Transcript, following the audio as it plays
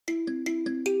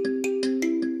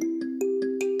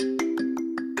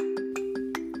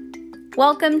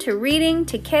Welcome to Reading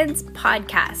to Kids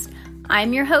podcast.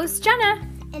 I'm your host, Jenna.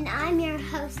 And I'm your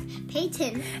host,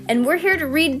 Peyton. And we're here to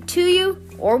read to you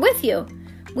or with you.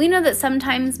 We know that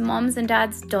sometimes moms and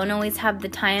dads don't always have the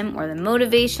time or the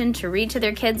motivation to read to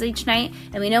their kids each night,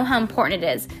 and we know how important it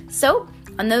is. So,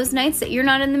 on those nights that you're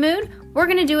not in the mood, we're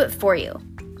going to do it for you.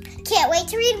 Can't wait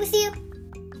to read with you.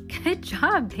 Good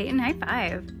job, Peyton. High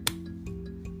five.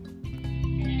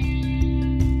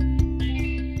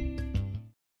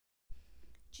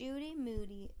 Judy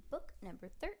Moody, book number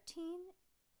 13,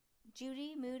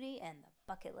 Judy Moody and the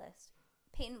Bucket List.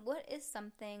 Peyton, what is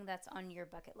something that's on your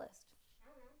bucket list? I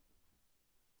don't know.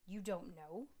 You don't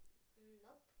know?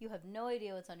 Nope. You have no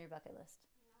idea what's on your bucket list?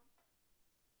 No.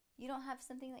 You don't have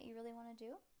something that you really want to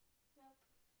do? Nope.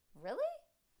 Really?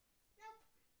 Nope.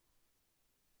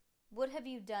 What have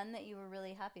you done that you were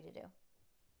really happy to do? I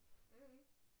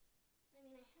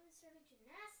haven't started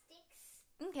gymnastics.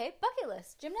 Okay, bucket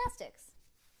list, gymnastics.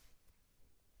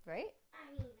 Right? I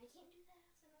can't do that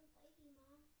as an old lady,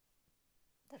 Mom.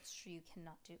 That's true, you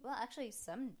cannot do. Well, actually,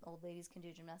 some old ladies can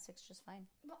do gymnastics just fine.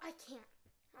 Well, I can't.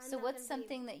 So what's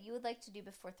something that you would like to do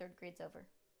before third grade's over?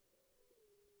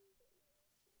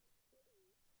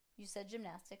 You said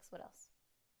gymnastics. What else?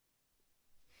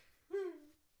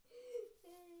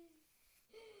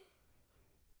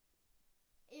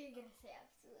 You're going to say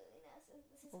absolutely no. So this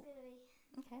is going to be...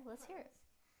 Okay, let's hear it.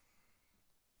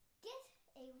 Get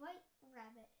a white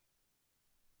rabbit.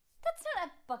 That's not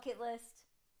a bucket list.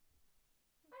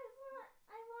 I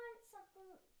want something...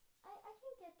 I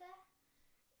can get that.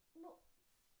 Well,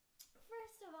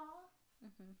 first of all,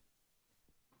 it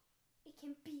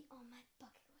can be on my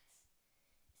bucket list.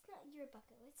 It's not your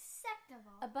bucket list. Second of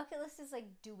all... A bucket list is like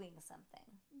doing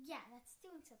something. Yeah, that's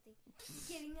doing something.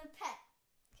 Getting a pet.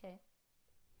 Okay.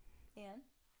 And?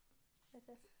 Like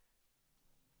this.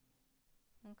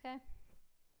 Okay.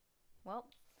 Well,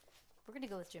 we're going to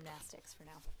go with gymnastics for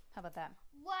now. How about that?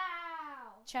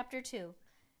 Wow. Chapter 2.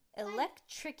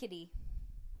 Electricity.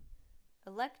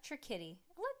 Electricity.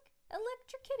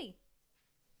 Electricity.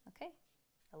 Okay.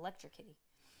 Electricity.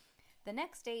 The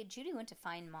next day, Judy went to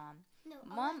find Mom. No,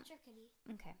 Mom. electricity.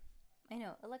 Okay. I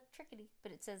know, electricity,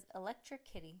 but it says electric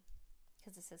kitty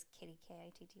because it says kitty,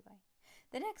 K-I-T-T-Y.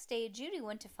 The next day, Judy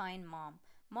went to find Mom.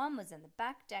 Mom was in the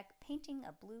back deck painting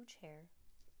a blue chair.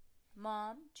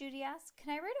 Mom, Judy asked,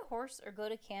 can I ride a horse or go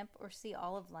to camp or see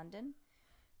all of London?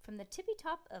 From the tippy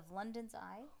top of London's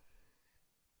eye?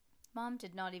 Mom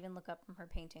did not even look up from her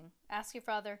painting. Ask your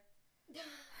father.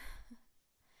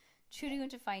 Judy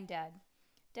went to find Dad.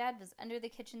 Dad was under the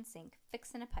kitchen sink,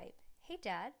 fixing a pipe. Hey,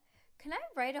 Dad, can I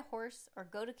ride a horse or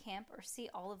go to camp or see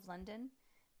all of London?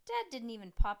 Dad didn't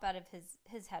even pop out of his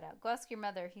head out. Go ask your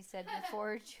mother, he said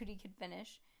before Judy could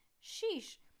finish.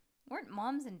 Sheesh. Weren't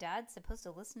moms and dads supposed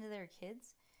to listen to their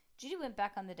kids? Judy went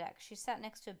back on the deck. She sat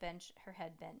next to a bench, her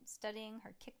head bent, studying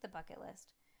her kick the bucket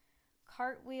list.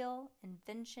 Cartwheel,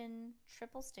 invention,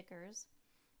 triple stickers.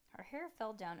 Her hair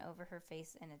fell down over her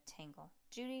face in a tangle.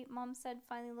 Judy, Mom said,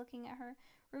 finally looking at her,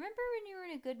 remember when you were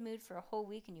in a good mood for a whole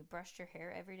week and you brushed your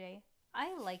hair every day?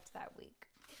 I liked that week.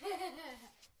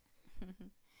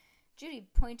 Judy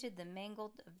pointed the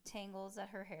mangled of tangles at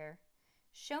her hair.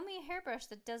 Show me a hairbrush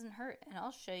that doesn't hurt, and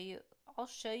I'll show you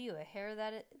a hair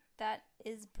that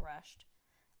is brushed.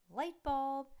 Light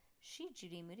bulb. She,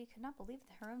 Judy Moody, could not believe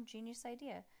her own genius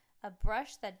idea. A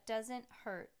brush that doesn't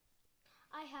hurt.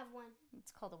 I have one.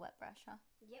 It's called a wet brush, huh?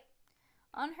 Yep.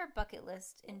 On her bucket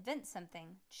list, invent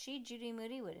something. She, Judy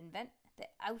Moody, would invent the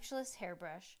ouchless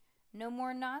hairbrush. No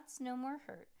more knots, no more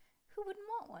hurt. Who wouldn't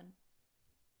want one?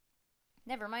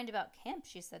 Never mind about camp,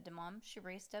 she said to Mom. She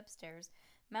raced upstairs.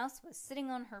 Mouse was sitting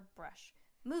on her brush.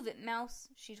 Move it, Mouse,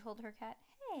 she told her cat.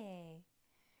 Hey.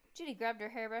 Judy grabbed her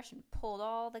hairbrush and pulled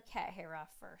all the cat hair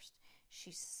off first.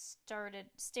 She stared at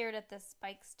the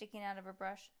spikes sticking out of her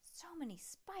brush. So many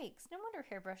spikes. No wonder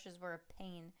hairbrushes were a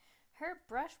pain. Her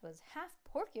brush was half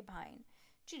porcupine.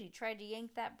 Judy tried to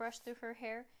yank that brush through her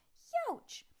hair.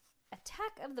 Youch!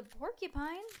 Attack of the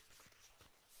porcupine?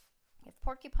 If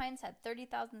porcupines had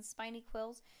 30,000 spiny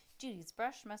quills, Judy's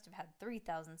brush must have had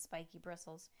 3,000 spiky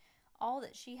bristles. All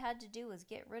that she had to do was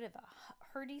get rid of the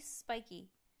hurdy spikes.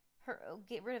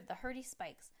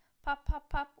 Pop, pop,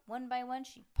 pop. One by one,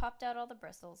 she popped out all the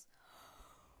bristles.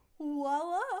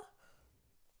 Voila!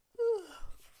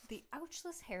 The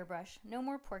ouchless hairbrush. No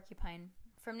more porcupine.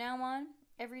 From now on,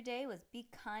 every day was Be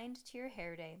Kind to Your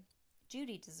Hair Day.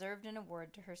 Judy deserved an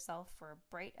award to herself for a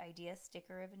bright idea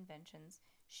sticker of inventions.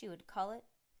 She would call it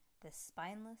the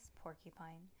Spineless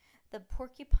Porcupine. The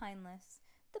Porcupineless.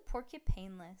 The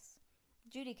Porcupaneless.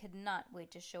 Judy could not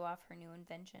wait to show off her new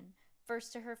invention,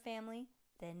 first to her family,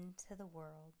 then to the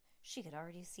world. She could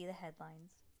already see the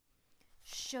headlines.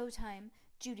 Showtime!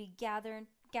 Judy gathered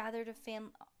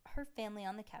her family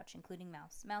on the couch, including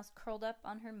Mouse. Mouse curled up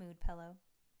on her mood pillow.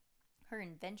 Her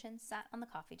invention sat on the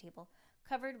coffee table,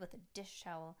 covered with a dish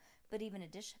towel, but even a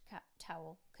dish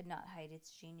towel could not hide its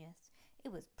genius.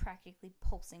 It was practically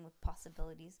pulsing with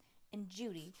possibilities, and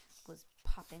Judy was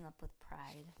popping up with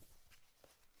pride.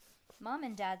 Mom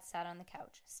and Dad sat on the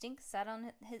couch. Stink sat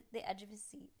on the edge of his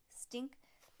seat. Stink,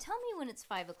 tell me when it's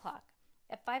 5 o'clock.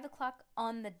 At 5 o'clock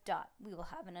on the dot, we will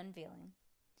have an unveiling.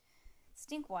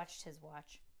 Stink watched his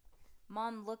watch.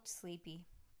 Mom looked sleepy.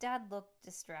 Dad looked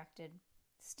distracted.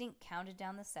 Stink counted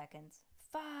down the seconds.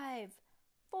 5,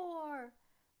 4,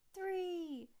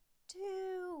 3,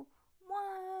 2,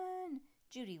 1.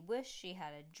 Judy wished she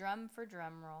had a drum for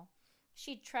drum roll.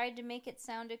 She tried to make it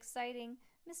sound exciting.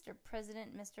 Mr.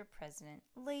 President, Mr. President,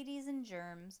 ladies and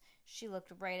germs. She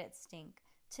looked right at Stink.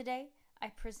 Today, I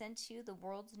present to you the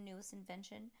world's newest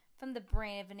invention from the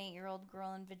brain of an 8-year-old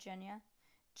girl in Virginia.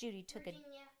 Judy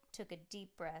took a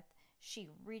deep breath. She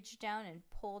reached down and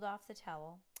pulled off the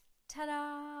towel.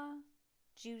 Ta-da!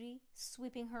 Judy,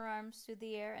 sweeping her arms through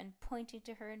the air and pointing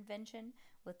to her invention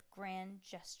with grand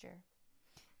gesture.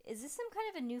 Is this some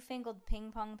kind of a newfangled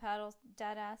ping-pong paddle?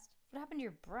 Dad asked. What happened to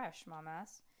your brush? Mom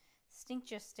asked. Stink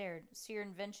just stared. So your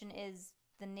invention is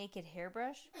the naked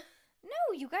hairbrush?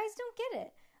 No, you guys don't get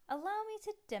it. Allow me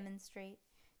to demonstrate.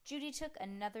 Judy took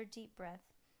another deep breath.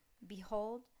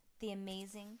 Behold, the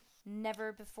amazing,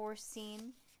 never before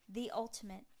seen, the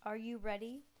ultimate. Are you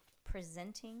ready?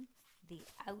 Presenting the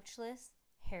ouchless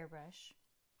hairbrush.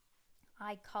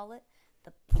 I call it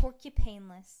the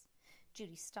porcupaneless.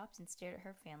 Judy stopped and stared at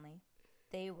her family.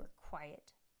 They were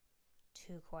quiet.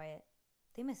 Too quiet.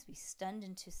 They must be stunned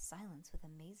into silence with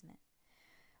amazement.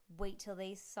 Wait till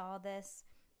they saw this.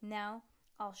 Now,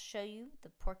 I'll show you the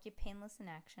porcupaneless in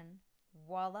action.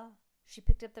 Voila! She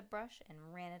picked up the brush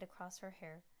and ran it across her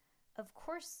hair. Of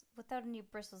course, without any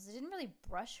bristles. It didn't really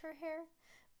brush her hair,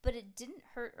 but it didn't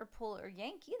hurt or pull or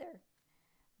yank either.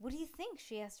 What do you think?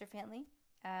 She asked her family.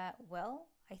 Well,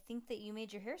 I think that you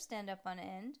made your hair stand up on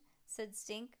end, said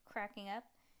Stink, cracking up.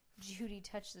 Judy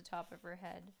touched the top of her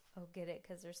head. Oh, get it,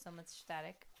 because there's so much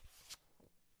static.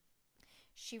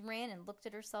 She ran and looked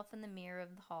at herself in the mirror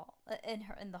of the hall,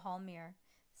 in the hall mirror.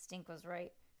 Stink was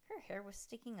right. Her hair was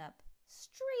sticking up,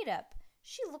 straight up.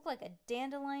 She looked like a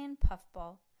dandelion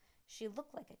puffball. She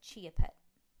looked like a chia pet.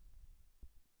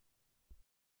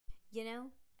 You know,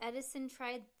 Edison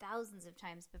tried thousands of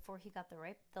times before he got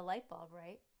the light bulb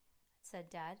right, said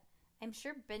Dad. I'm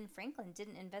sure Ben Franklin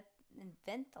didn't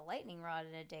invent the lightning rod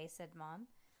in a day, said Mom.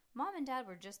 Mom and Dad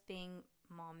were just being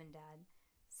Mom and Dad,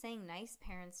 saying nice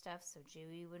parent stuff so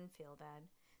Judy wouldn't feel bad.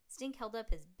 Stink held up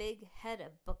his big head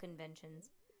of book inventions.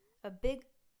 A big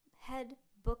head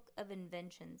book of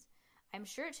inventions. I'm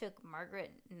sure it took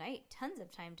Margaret Knight tons of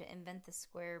time to invent the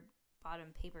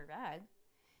square-bottom paper bag.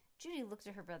 Judy looked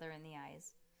at her brother in the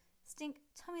eyes. Stink,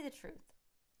 tell me the truth.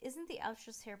 Isn't the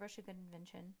ouchless hairbrush a good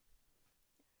invention?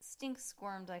 Stink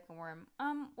squirmed like a worm.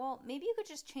 Well, maybe you could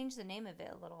just change the name of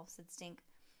it a little, said Stink.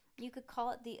 You could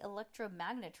call it the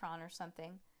electromagnetron or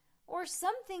something. Or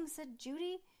something, said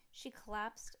Judy. She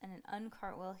collapsed in an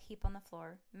uncartwheel heap on the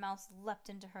floor. Mouse leapt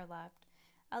into her lap.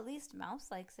 At least Mouse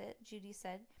likes it, Judy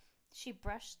said. She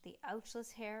brushed the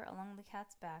ouchless hair along the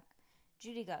cat's back.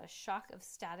 Judy got a shock of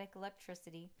static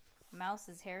electricity.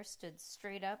 Mouse's hair stood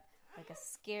straight up like a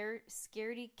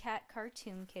scaredy cat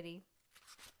cartoon kitty.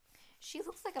 She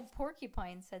looks like a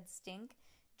porcupine, said Stink.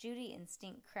 Judy and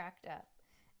Stink cracked up.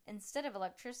 Instead of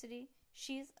electricity,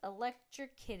 she's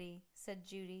electric kitty, said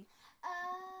Judy.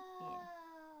 Oh.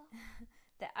 Yeah.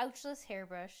 The ouchless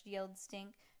hairbrush, yelled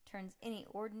Stink, turns any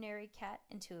ordinary cat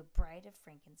into a bride of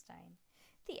Frankenstein.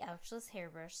 The ouchless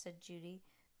hairbrush, said Judy,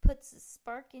 puts a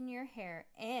spark in your hair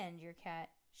and your cat.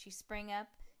 She sprang up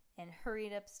and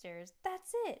hurried upstairs.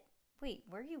 That's it! Wait,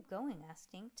 where are you going? Asked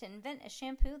Stink. To invent a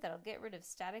shampoo that'll get rid of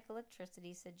static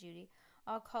electricity, said Judy.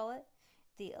 I'll call it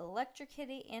the Electric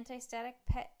Kitty Anti-Static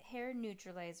Pet Hair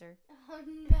Neutralizer. Oh,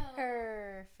 no.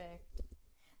 Perfect.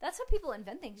 That's how people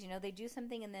invent things, you know. They do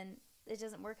something and then it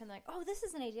doesn't work and they're like, oh, this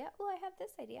is an idea. Oh, I have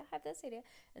this idea. I have this idea.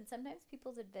 And sometimes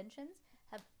people's inventions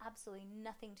have absolutely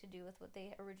nothing to do with what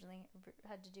they originally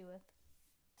had to do with.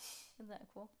 Isn't that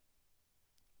cool?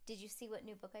 Did you see what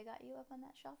new book I got you up on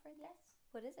that shelf right there? Yes.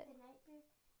 What is it? The Nightmare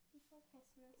Before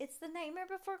Christmas. It's The Nightmare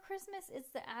Before Christmas. It's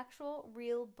the actual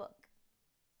real book.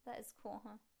 That is cool,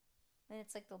 huh? And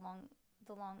it's like the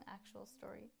long actual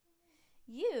story.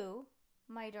 You,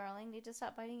 my darling, need to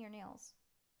stop biting your nails.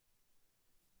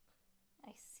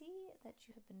 I see that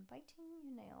you have been biting your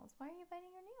nails. Why are you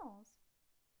biting your nails?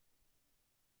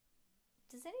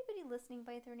 Does anybody listening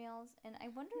bite their nails? And I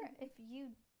wonder if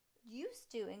you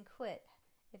used to and quit.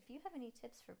 If you have any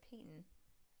tips for Peyton,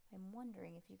 I'm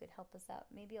wondering if you could help us out.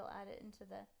 Maybe I'll add it into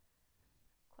the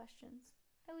questions.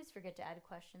 I always forget to add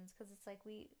questions because it's like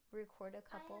we record a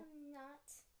couple. I am not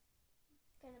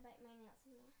gonna bite my nails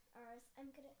anymore, or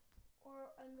I'm gonna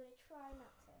try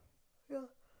not to.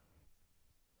 Yeah.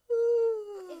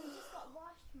 It just got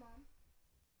washed, Mom.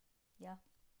 Yeah.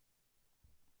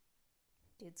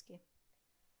 Dudeski.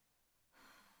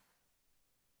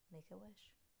 Make a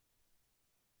wish.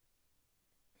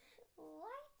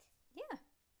 What? Yeah.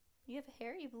 You have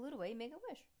hair, you blew it away, make a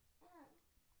wish. Oh.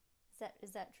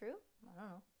 Is that true? I don't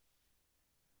know.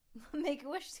 Make a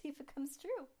wish, see if it comes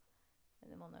true.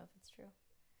 And then we'll know if it's true.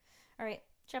 All right,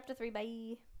 chapter 3, bye. I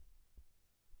think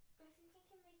I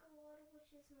can make a lot of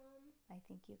wishes, Mom. I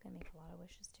think you can make a lot of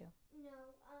wishes too. No,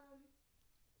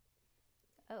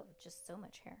 Oh, just so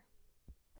much hair.